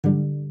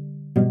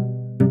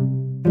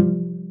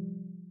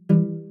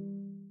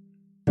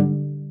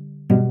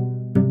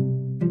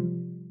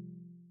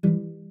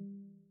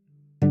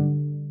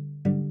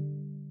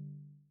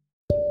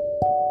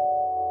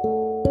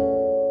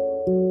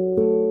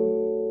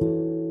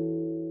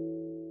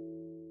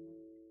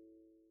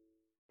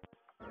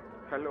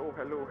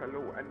hello,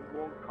 and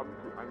welcome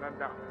to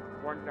another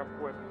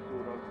wonderful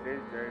episode of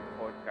this very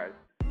podcast.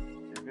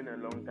 It's been a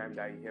long time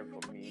that you hear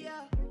from me.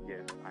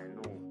 Yes, I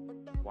know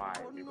why,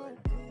 because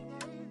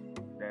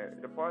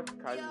the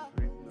podcast is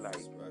really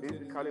like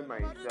basically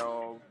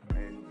myself,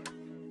 and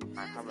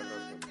I have a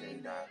lot of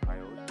things that I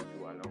also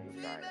do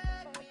alongside.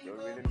 So it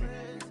really makes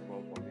it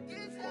difficult for me to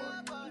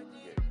record.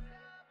 Yes.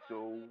 So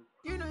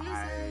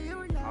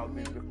I'll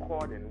be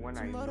recording when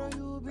I know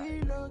that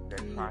the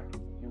track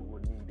you will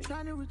need it. So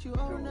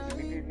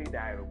immediately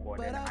that I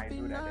recorded, I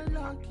know that the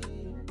track you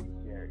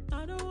hear it.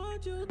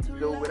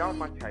 So without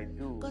much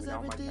ado, let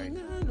me frame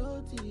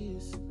what we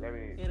used to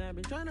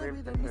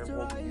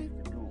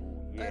do.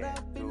 Yeah.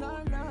 So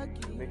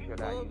to make sure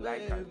that you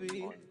like us on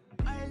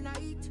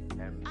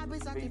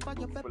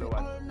Facebook, follow us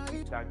on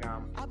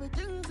Instagram,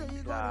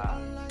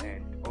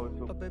 and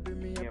also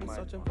PM us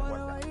on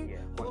WhatsApp.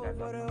 Yeah,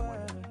 contact us on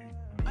WhatsApp.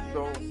 So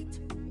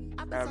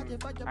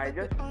I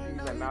just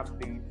received an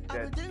update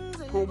that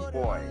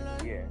Homeboy,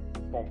 yeah,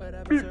 from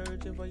Beat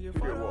to the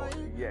World,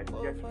 yes,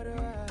 just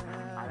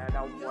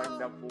another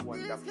wonderful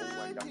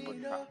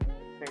track.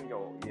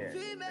 Single, yeah,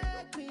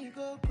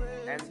 single.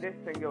 And this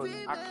single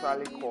is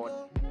actually called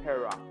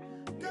Therapy.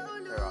 Yeah,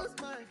 Therapy.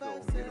 So,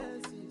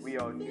 we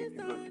all need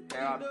to go to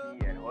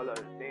therapy and all of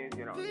the things,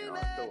 So,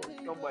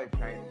 somebody's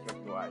trying to talk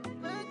to us. And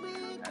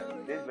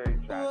this very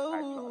track,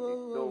 actually.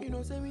 So,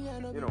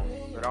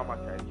 without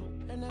much ado,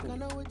 into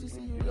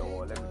the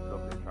wall, let me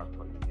stop the track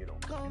for you,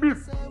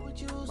 Beef!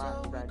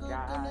 Master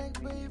guy,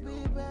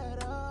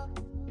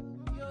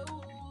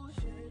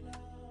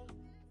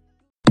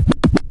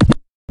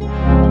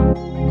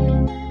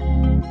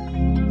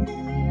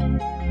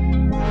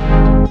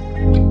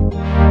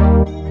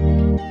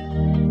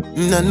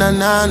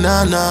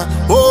 Na.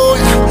 Oh,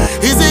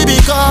 yeah. Is it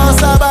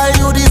because I buy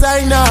new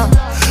designer?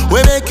 We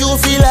make you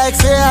feel like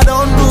say I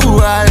don't do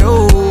right.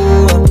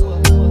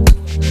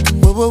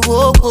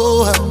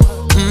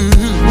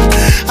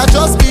 I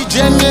just be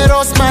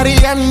generous,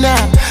 Mariana.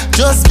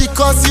 Just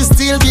because you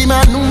still be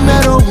my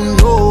numero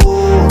uno.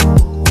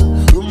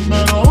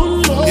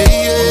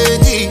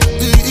 Yeah.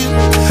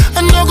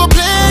 I'm not gonna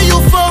play you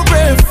for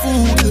a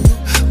fool,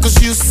 cause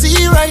you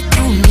see right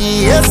through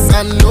me, yes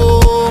I know.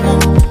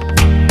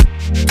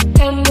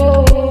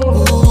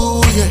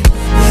 Ooh, yeah.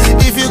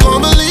 If you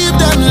gon' believe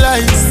them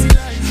lies,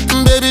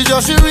 baby,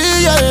 just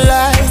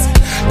realize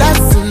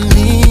that's on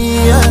me,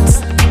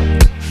 yes,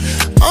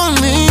 on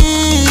me.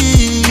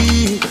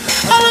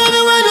 I love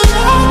it when you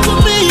talk to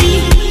me.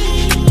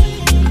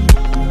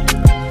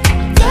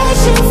 That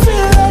you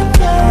feel like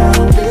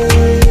therapy.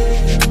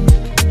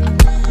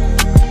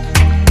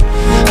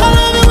 I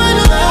love it when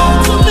you talk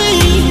to me.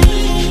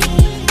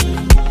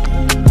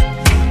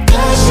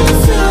 That you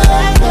feel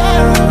like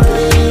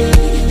therapy.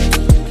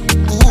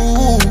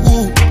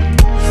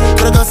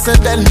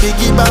 Said then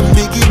biggie bam,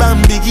 biggie bam,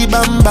 biggie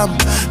bam bam,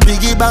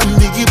 biggie bam,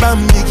 biggie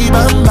bam, biggie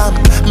bam bam.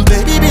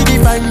 Baby be the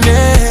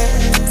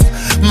finest,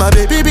 my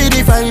baby be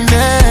the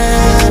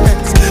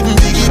finest.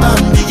 Biggie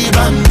bam, biggie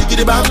bam,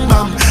 biggie bam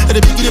bam,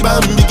 the biggie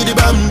bam, biggie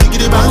bam,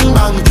 biggie bam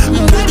bam.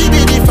 Baby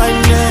be the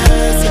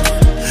finest,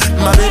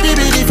 my baby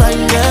be the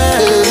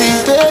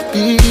finest.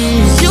 Baby,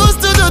 used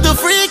to do the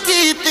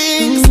freaky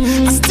things,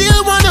 I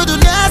still wanna do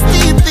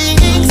nasty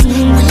things.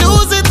 We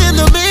lose it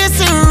in the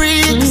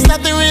misery, 'cause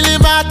nothing really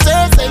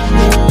matters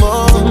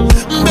anymore.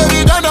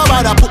 Baby, don't know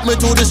why that put me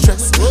to the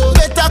stress.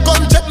 Better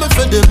come check me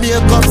for the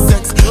makeup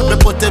sex. Me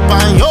put it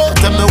on you,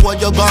 tell me what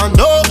you gonna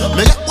do.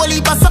 Me like Wally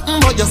for something,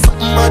 but you're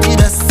something of the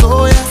best.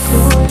 Oh yes,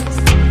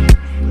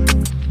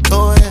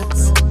 oh yes,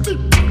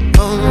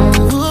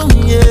 oh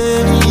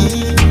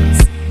yes,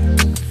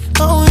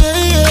 oh yeah.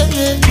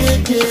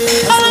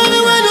 I love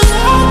it when you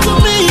talk to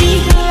me,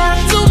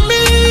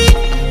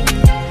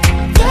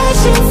 that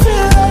you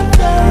feel like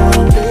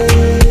therapy.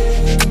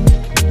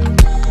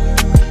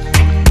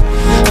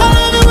 I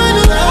love it when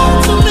you talk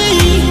to me,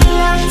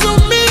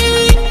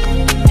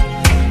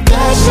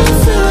 that you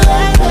feel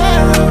like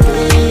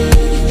therapy.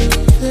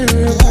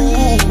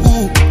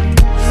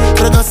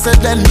 But I said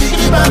then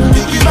biggie bam,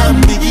 biggie bam,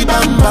 biggie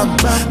bam bam,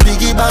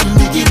 biggie bam,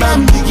 biggie bam,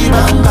 biggie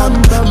bam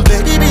bam.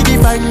 Baby be the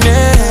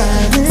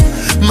finest,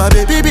 my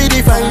baby be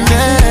the finest.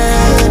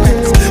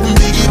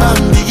 Biggie bam,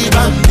 biggie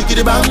bam,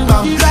 biggie bam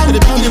bam, the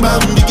biggie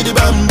bam, biggie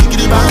bam,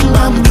 biggie bam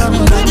bam.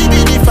 Baby be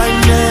the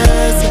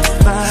finest,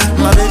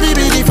 my baby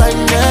be the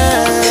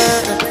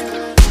finest.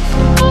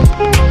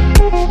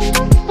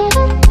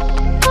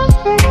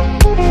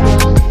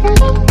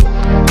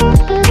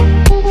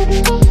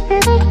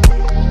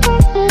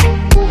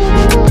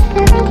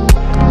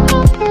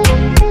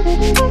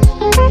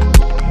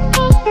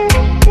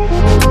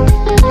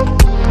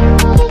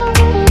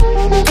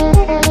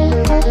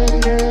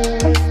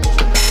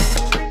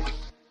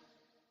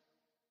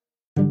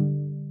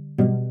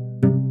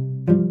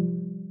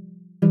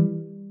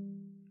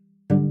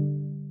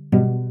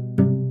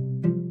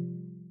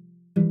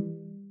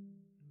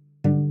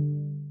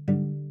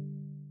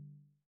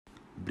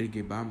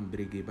 Briggy bam,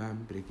 briggy bam,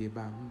 briggy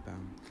bam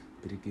bam,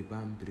 briggy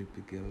bam,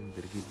 briggy bam,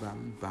 briggy bam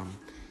bam.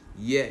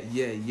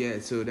 Yeah.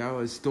 So that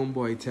was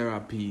Stonebwoy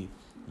Therapy.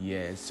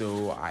 Yeah,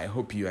 so I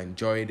hope you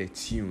enjoyed the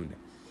tune.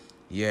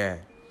 Yeah.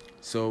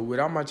 So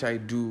without much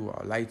ado,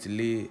 I'd like to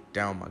lay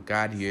down my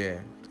guard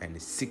here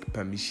and seek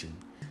permission.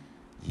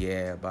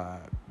 Yeah,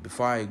 but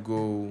before I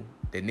go,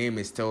 the name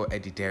is still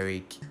Eddie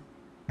Derrick,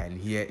 and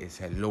here is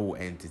Hello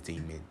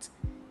Entertainment.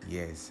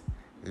 Yes,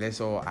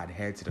 let's all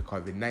adhere to the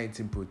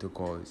COVID-19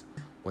 protocols,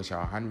 wash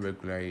our hands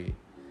regularly,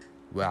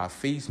 wear our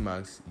face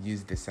masks,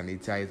 use the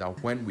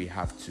sanitizer when we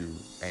have to,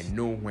 and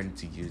know when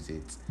to use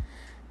it.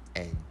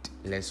 And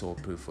let's all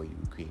pray for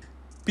Ukraine.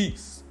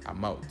 Peace.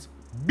 I'm out.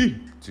 Be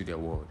to the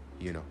world,